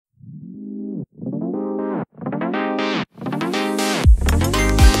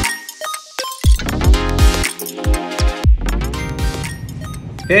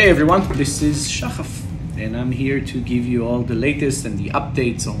Hey everyone, this is Shahaf, and I'm here to give you all the latest and the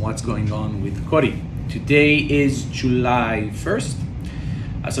updates on what's going on with COTI. Today is July 1st.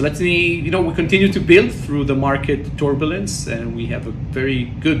 We continue to build through the market turbulence, and we have a very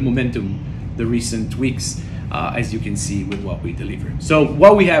good momentum the recent weeks, as you can see with what we delivered. So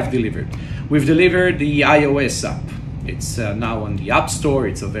what we have delivered, we've delivered the iOS app. It's now on the App Store,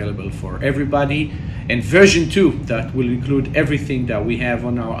 it's available for everybody. And version 2 that will include everything that we have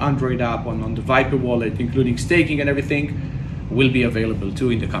on our Android app, on the Viper wallet, including staking and everything, will be available too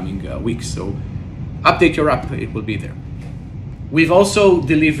in the coming weeks. So update your app, it will be there. We've also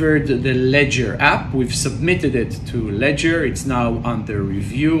delivered the Ledger app. We've submitted it to Ledger. It's now under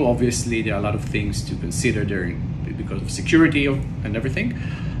review. Obviously, there are a lot of things to consider there because of security and everything.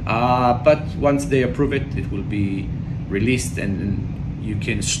 But once they approve it, it will be released and you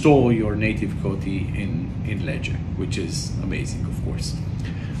can store your native COTI in Ledger, which is amazing, of course.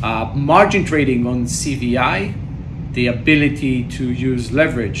 Margin trading on CVI, the ability to use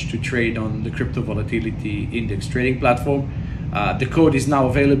leverage to trade on the crypto volatility index trading platform. The code is now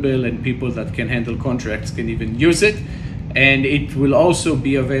available and people that can handle contracts can even use it. And it will also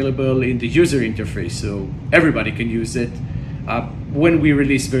be available in the user interface, so everybody can use it when we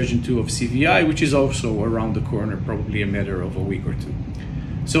release version 2 of CVI, which is also around the corner, probably a matter of a week or two.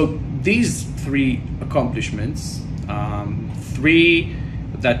 So these three accomplishments, three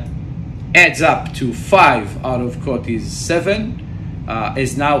that adds up to 5 out of COTI's 7,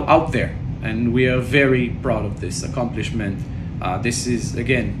 is now out there, and we are very proud of this accomplishment. This is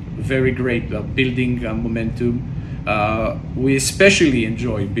again very great building momentum. We especially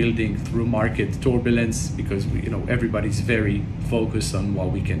enjoy building through market turbulence because everybody's very focused on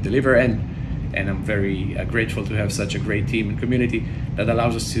what we can deliver, and I'm very grateful to have such a great team and community that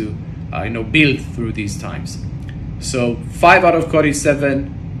allows us to build through these times. So 5 out of COTI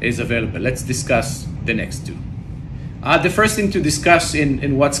 7 is available. Let's discuss the next 2. The first thing to discuss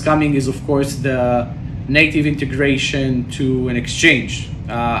in what's coming is, of course, the native integration to an exchange.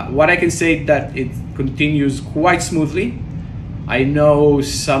 What I can say that it continues quite smoothly. I know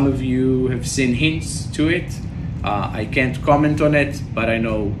some of you have seen hints to it. I can't comment on it, but I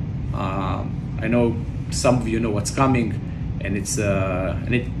know some of you know what's coming, and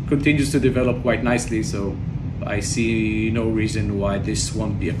it continues to develop quite nicely. So I see no reason why this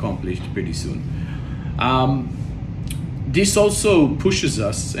won't be accomplished pretty soon. This also pushes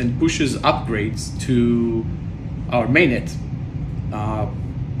us and pushes upgrades to our mainnet.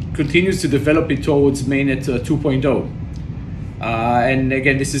 Continues to develop it towards mainnet 2.0. And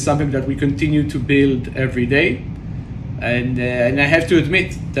again, this is something that we continue to build every day. And I have to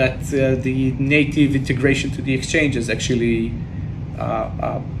admit that the native integration to the exchange has actually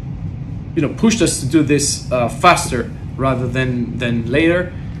pushed us to do this faster rather than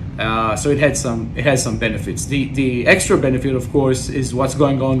later. So it has some benefits. The extra benefit, of course, is what's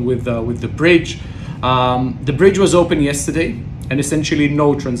going on with the bridge. The bridge was open yesterday, and essentially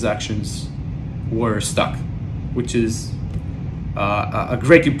no transactions were stuck, which is a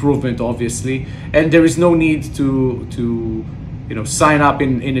great improvement, obviously. And there is no need to sign up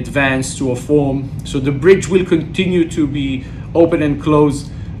in advance to a form. So the bridge will continue to be open and closed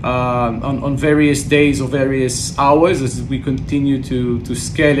on various days or various hours as we continue to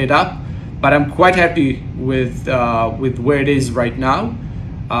scale it up. But I'm quite happy with where it is right now.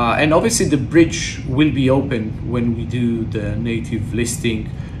 And obviously the bridge will be open when we do the native listing.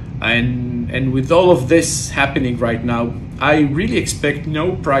 And with all of this happening right now, I really expect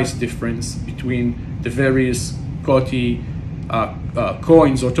no price difference between the various COTI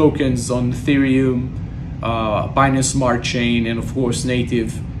coins or tokens on Ethereum, Binance Smart Chain, and of course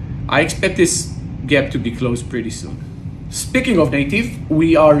native. I expect this gap to be closed pretty soon. Speaking of native,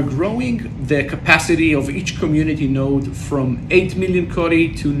 we are growing the capacity of each community node from 8 million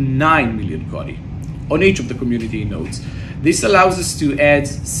COTI to 9 million COTI on each of the community nodes. This allows us to add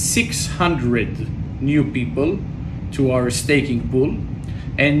 600 new people to our staking pool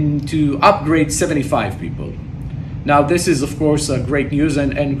and to upgrade 75 people. Now, this is, of course, great news,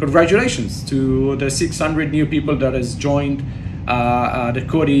 and congratulations to the 600 new people that has joined the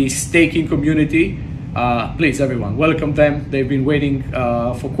COTI staking community. Please, everyone, welcome them. They've been waiting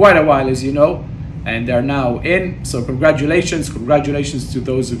for quite a while, as you know, and they're now in. So congratulations to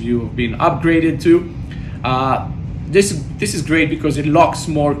those of you who have been upgraded too. This is great because it locks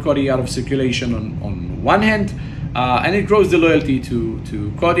more COTI out of circulation on one hand, and it grows the loyalty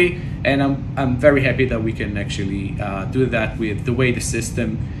to COTI. And I'm very happy that we can actually do that with the way the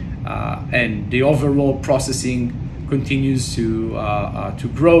system and the overall processing continues to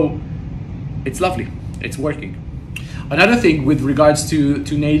grow. It's lovely. It's working. Another thing with regards to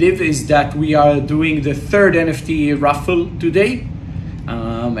native is that we are doing the third NFT raffle today,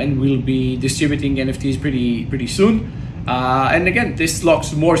 and we'll be distributing NFTs pretty soon. And again, this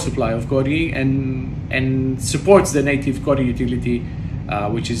locks more supply of COTI and supports the native COTI utility,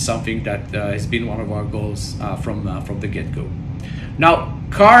 which is something that has been one of our goals from the get-go. Now,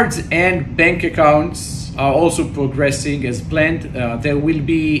 cards and bank accounts are also progressing as planned. There will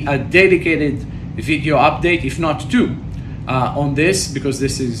be a dedicated video update, if not two, on this, because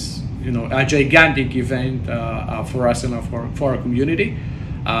this is a gigantic event for us and for our community.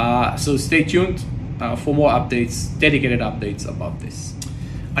 So stay tuned for more updates, dedicated updates about this.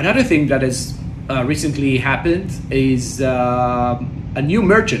 Another thing that has recently happened is a new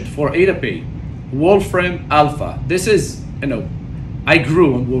merchant for AdaPay, Wolfram Alpha. This is, I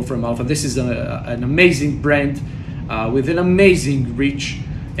grew on Wolfram Alpha. This is an amazing brand with an amazing reach,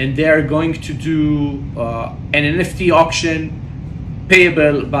 and they are going to do an NFT auction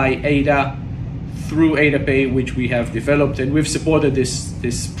payable by Ada through AdaPay, which we have developed, and we've supported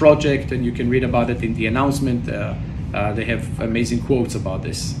this project, and you can read about it in the announcement. They have amazing quotes about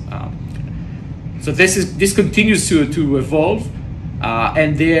this. So this continues to evolve,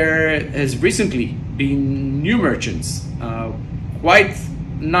 and there has recently been new merchants, quite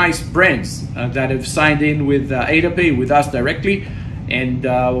nice brands that have signed in with AdaPay, with us directly, and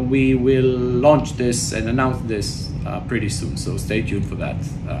we will launch this and announce this pretty soon. So stay tuned for that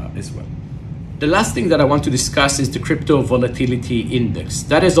as well. The last thing that I want to discuss is the crypto volatility index.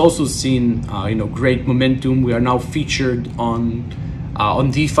 That has also seen great momentum. We are now featured on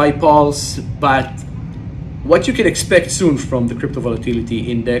DeFi Pulse, but what you can expect soon from the crypto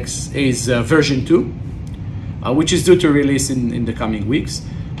volatility index is version 2, which is due to release in the coming weeks.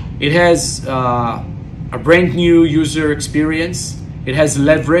 It has a brand new user experience. It has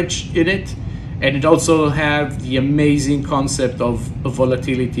leverage in it. And it also have the amazing concept of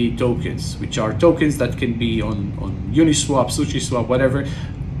volatility tokens, which are tokens that can be on Uniswap, SushiSwap, whatever.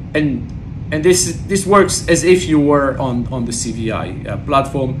 And this works as if you were on the CVI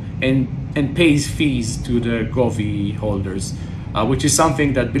platform and pays fees to the Govi holders, which is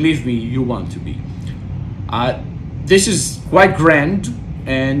something that, believe me, you want to be. This is quite grand,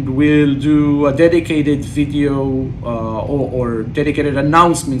 and we'll do a dedicated video or dedicated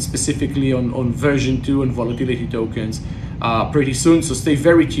announcement specifically on version 2 and volatility tokens pretty soon. So stay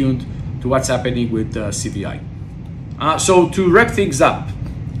very tuned to what's happening with CVI. So to wrap things up,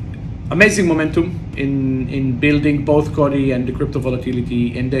 amazing momentum in building both COTI and the crypto volatility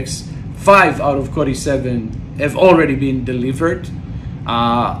index. 5 out of COTI 7 have already been delivered.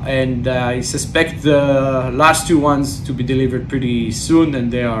 And I suspect the last 2 ones to be delivered pretty soon,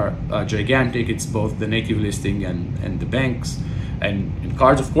 and they are gigantic. It's both the native listing and the banks and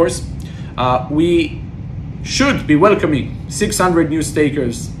cards, of course. We should be welcoming 600 new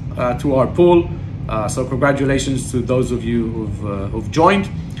stakers to our pool. So congratulations to those of you who've joined.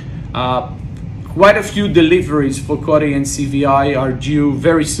 Quite a few deliveries for COTI and CVI are due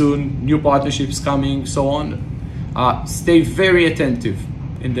very soon. New partnerships coming, so on. Stay very attentive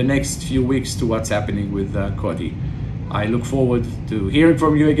in the next few weeks to what's happening with COTI. I look forward to hearing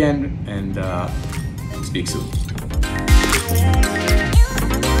from you again, and speak soon.